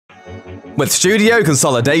With studio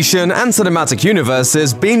consolidation and cinematic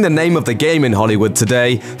universes being the name of the game in Hollywood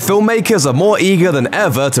today, filmmakers are more eager than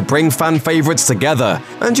ever to bring fan favorites together,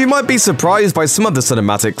 and you might be surprised by some of the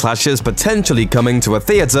cinematic clashes potentially coming to a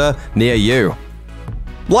theater near you.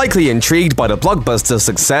 Likely intrigued by the blockbuster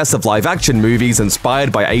success of live-action movies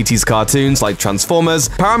inspired by 80s cartoons like Transformers,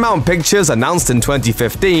 Paramount Pictures announced in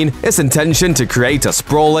 2015 its intention to create a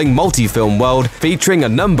sprawling multi-film world featuring a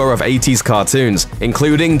number of 80s cartoons,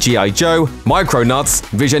 including G.I. Joe, Micronauts,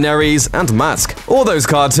 Visionaries, and M.A.S.K. All those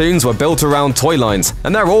cartoons were built around toy lines,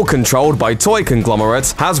 and they're all controlled by toy conglomerate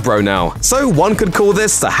Hasbro now. So one could call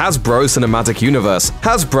this the Hasbro Cinematic Universe.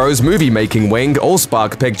 Hasbro's movie-making wing,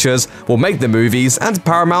 Allspark Pictures, will make the movies, and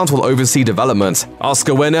Paramount will oversee development.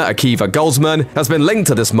 Oscar winner Akiva Goldsman has been linked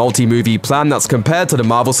to this multi-movie plan that's compared to the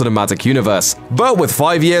Marvel Cinematic Universe. But with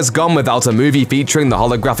 5 years gone without a movie featuring the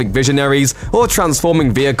holographic Visionaries or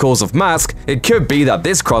transforming vehicles of M.A.S.K, it could be that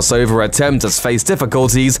this crossover attempt has faced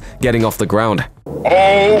difficulties getting off the ground.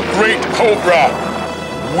 Oh, great Cobra,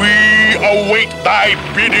 we await thy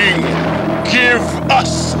bidding. Give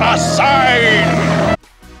us a sign!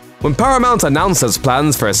 When Paramount announced its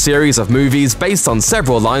plans for a series of movies based on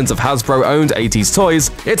several lines of Hasbro-owned 80s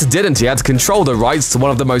toys, it didn't yet control the rights to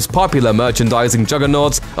one of the most popular merchandising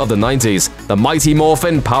juggernauts of the 90s, the Mighty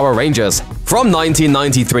Morphin Power Rangers. From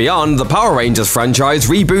 1993 on, the Power Rangers franchise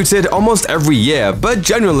rebooted almost every year, but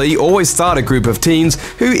generally always starred a group of teens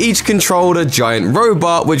who each controlled a giant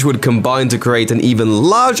robot which would combine to create an even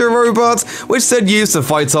larger robot, which they'd use to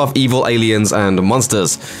fight off evil aliens and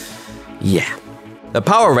monsters. Yeah. The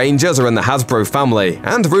Power Rangers are in the Hasbro family,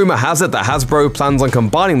 and rumor has it that Hasbro plans on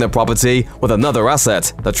combining the property with another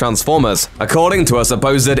asset, the Transformers. According to a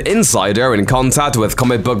supposed insider in contact with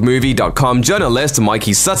comicbookmovie.com journalist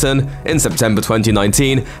Mikey Sutton, in September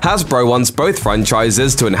 2019, Hasbro wants both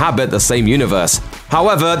franchises to inhabit the same universe.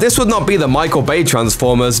 However, this would not be the Michael Bay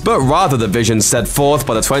Transformers, but rather the vision set forth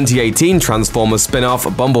by the 2018 Transformers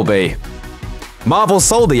spin-off Bumblebee. Marvel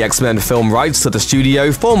sold the X-Men film rights to the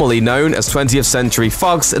studio formerly known as 20th Century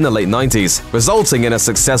Fox in the late 90s, resulting in a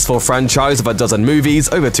successful franchise of a dozen movies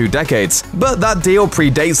over 2 decades. But that deal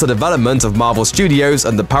predates the development of Marvel Studios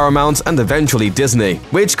under Paramount and eventually Disney,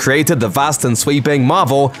 which created the vast and sweeping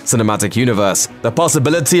Marvel Cinematic Universe. The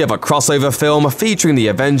possibility of a crossover film featuring the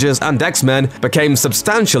Avengers and X-Men became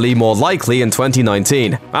substantially more likely in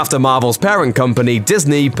 2019, after Marvel's parent company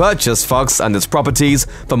Disney purchased Fox and its properties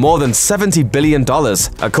for more than $70 billion.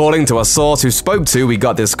 According to a source who spoke to We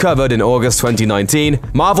Got This Covered in August 2019,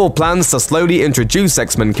 Marvel plans to slowly introduce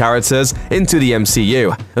X-Men characters into the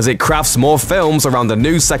MCU, as it crafts more films around the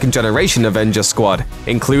new second-generation Avengers squad,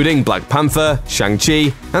 including Black Panther,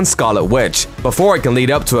 Shang-Chi, and Scarlet Witch, before it can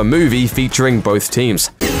lead up to a movie featuring both teams.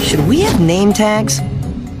 Should we have name tags?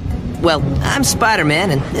 Well, I'm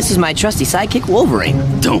Spider-Man, and this is my trusty sidekick Wolverine.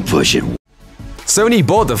 Don't push it. Sony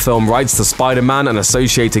bought the film rights to Spider-Man and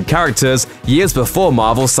associated characters years before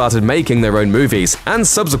Marvel started making their own movies, and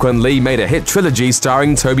subsequently made a hit trilogy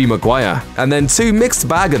starring Tobey Maguire, and then 2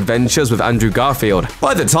 mixed-bag adventures with Andrew Garfield.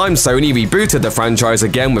 By the time Sony rebooted the franchise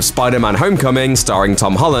again with Spider-Man Homecoming starring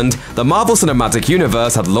Tom Holland, the Marvel Cinematic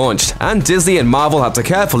Universe had launched, and Disney and Marvel had to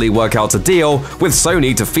carefully work out a deal with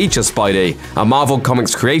Sony to feature Spidey, a Marvel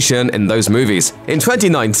Comics creation, in those movies. In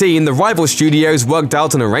 2019, the rival studios worked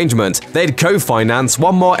out an arrangement. They'd co-finance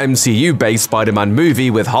one more MCU-based Spider-Man movie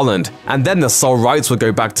with Holland, and then the sole rights would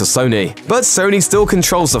go back to Sony. But Sony still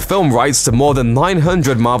controls the film rights to more than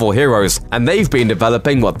 900 Marvel heroes, and they've been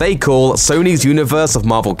developing what they call Sony's universe of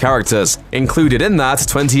Marvel characters. Included in that,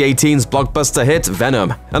 2018's blockbuster hit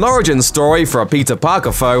Venom, an origin story for a Peter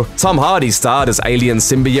Parker foe. Tom Hardy starred as alien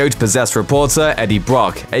symbiote-possessed reporter Eddie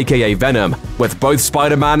Brock, aka Venom. With both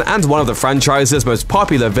Spider-Man and one of the franchise's most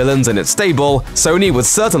popular villains in its stable, Sony would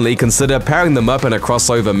certainly consider pairing them up in a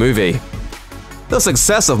crossover movie. The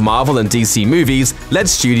success of Marvel and DC movies led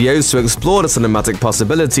studios to explore the cinematic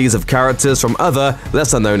possibilities of characters from other,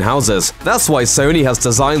 lesser-known houses. That's why Sony has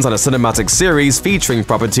designs on a cinematic series featuring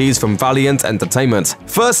properties from Valiant Entertainment.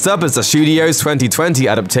 First up is the studio's 2020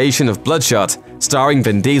 adaptation of Bloodshot, starring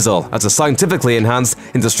Vin Diesel as a scientifically enhanced,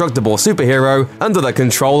 indestructible superhero under the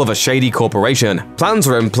control of a shady corporation. Plans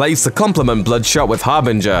were in place to complement Bloodshot with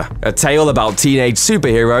Harbinger, a tale about teenage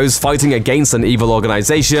superheroes fighting against an evil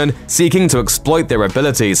organization seeking to exploit their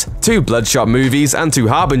abilities. 2 Bloodshot movies and 2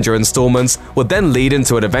 Harbinger installments would then lead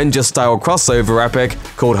into an Avengers-style crossover epic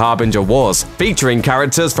called Harbinger Wars, featuring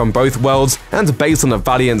characters from both worlds and based on a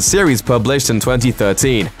Valiant series published in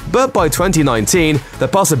 2013. But by 2019, the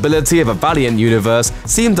possibility of a Valiant universe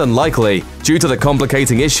seemed unlikely due to the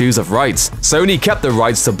complicating issues of rights. Sony kept the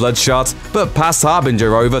rights to Bloodshot, but passed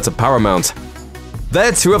Harbinger over to Paramount.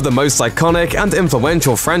 They're two of the most iconic and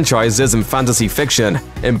influential franchises in fantasy fiction,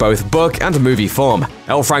 in both book and movie form.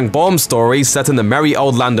 L. Frank Baum's stories set in the merry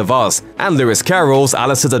old land of Oz, and Lewis Carroll's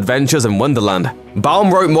Alice's Adventures in Wonderland.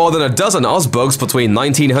 Baum wrote more than a dozen Oz books between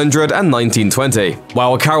 1900 and 1920,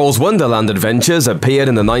 while Carroll's Wonderland adventures appeared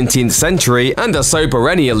in the 19th century and are so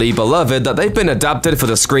perennially beloved that they've been adapted for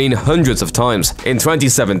the screen hundreds of times. In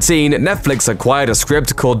 2017, Netflix acquired a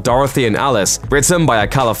script called Dorothy and Alice, written by a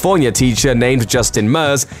California teacher named Justin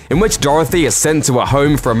M.A.S.K, in which Dorothy is sent to a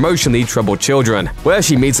home for emotionally troubled children, where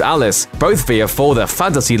she meets Alice, both fearful their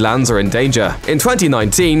fantasy lands are in danger. In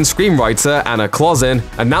 2019, screenwriter Anna Clausen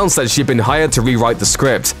announced that she'd been hired to rewrite the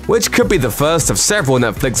script, which could be the first of several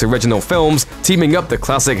Netflix original films teaming up the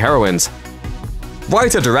classic heroines.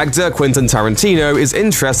 Writer-director Quentin Tarantino is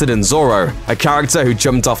interested in Zorro, a character who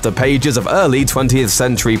jumped off the pages of early 20th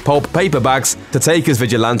century pulp paperbacks to take his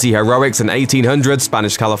vigilante heroics in 1800s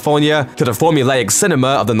Spanish California to the formulaic cinema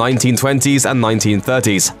of the 1920s and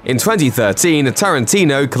 1930s. In 2013,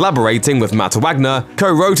 Tarantino, collaborating with Matt Wagner,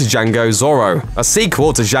 co-wrote Django Zorro, a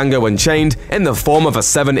sequel to Django Unchained in the form of a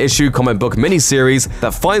 7-issue comic book miniseries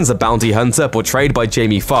that finds a bounty hunter portrayed by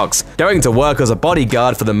Jamie Foxx going to work as a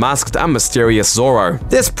bodyguard for the masked and mysterious Zorro.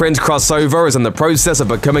 This print crossover is in the process of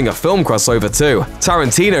becoming a film crossover too.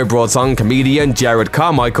 Tarantino brought on comedian Jared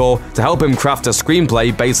Carmichael to help him craft a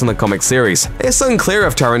screenplay based on the comic series. It's unclear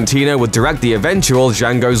if Tarantino would direct the eventual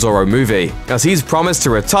Django Zorro movie, as he's promised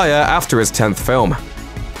to retire after his 10th film.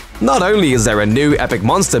 Not only is there a new epic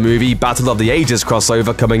monster movie Battle of the Ages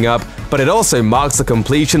crossover coming up, but it also marks the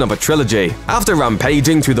completion of a trilogy. After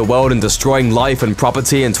rampaging through the world and destroying life and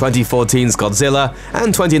property in 2014's Godzilla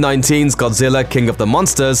and 2019's Godzilla King of the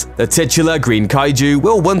Monsters, the titular green kaiju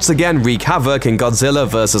will once again wreak havoc in Godzilla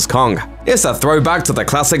vs. Kong. It's a throwback to the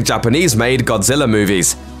classic Japanese-made Godzilla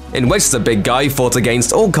movies, in which the big guy fought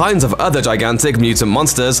against all kinds of other gigantic mutant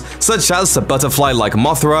monsters, such as the butterfly-like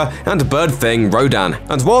Mothra and bird thing Rodan.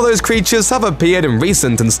 And while those creatures have appeared in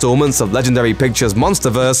recent installments of Legendary Pictures'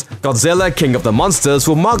 Monsterverse, Godzilla King of the Monsters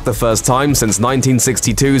will mark the first time since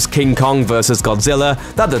 1962's King Kong vs. Godzilla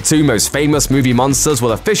that the two most famous movie monsters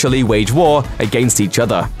will officially wage war against each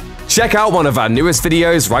other. Check out one of our newest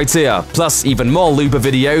videos right here, plus even more Looper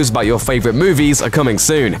videos about your favorite movies are coming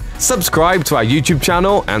soon. Subscribe to our YouTube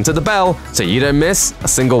channel and to the bell so you don't miss a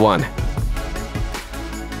single one.